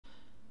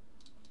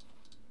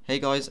Hey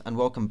guys, and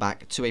welcome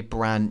back to a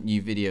brand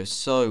new video.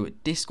 So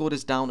Discord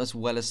is down as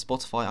well as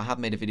Spotify. I have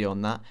made a video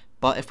on that,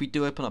 but if we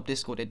do open up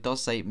Discord, it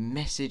does say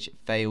message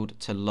failed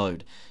to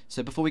load.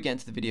 So before we get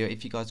into the video,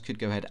 if you guys could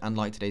go ahead and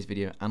like today's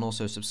video and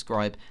also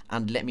subscribe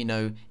and let me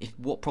know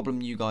what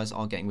problem you guys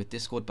are getting with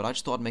Discord. But I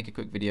just thought I'd make a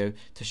quick video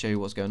to show you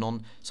what's going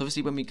on. So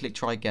obviously when we click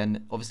try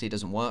again, obviously it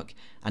doesn't work,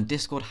 and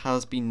Discord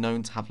has been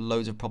known to have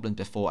loads of problems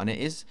before, and it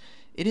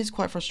is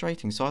quite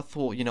frustrating. So I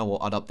thought, you know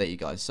what, I'd update you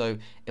guys. So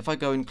if I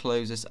go and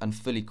close this and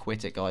fully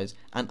quit it, guys,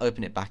 and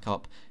open it back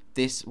up,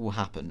 this will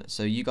happen.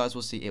 So you guys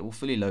will see it will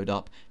fully load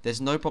up.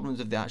 There's no problems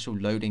with the actual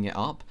loading it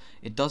up.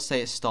 It does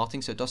say it's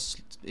starting, so it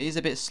is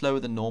a bit slower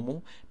than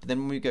normal. But then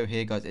when we go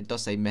here, guys, it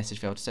does say message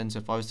failed to send. So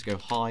if I was to go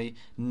hi,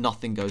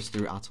 nothing goes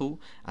through at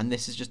all. And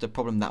this is just a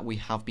problem that we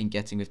have been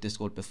getting with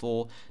Discord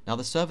before. Now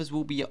the servers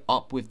will be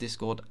up with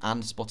Discord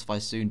and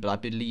Spotify soon, but I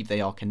believe they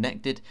are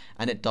connected,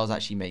 and it does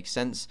actually make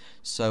sense.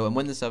 So and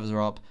when the servers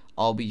are up,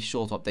 I'll be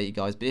sure to update you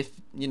guys. But if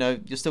you know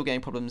you're still getting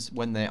problems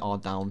when they are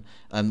down,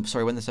 when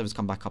the servers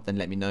come back up, then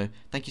let me know.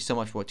 Thank you so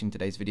much for watching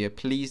today's video.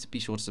 Please be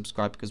sure to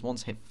subscribe, because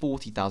once I hit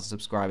 40,000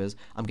 subscribers,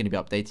 I'm going to be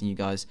updating you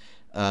guys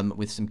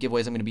with some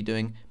giveaways I'm going to be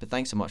doing. But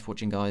thanks so much for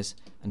watching, guys,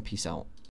 and peace out.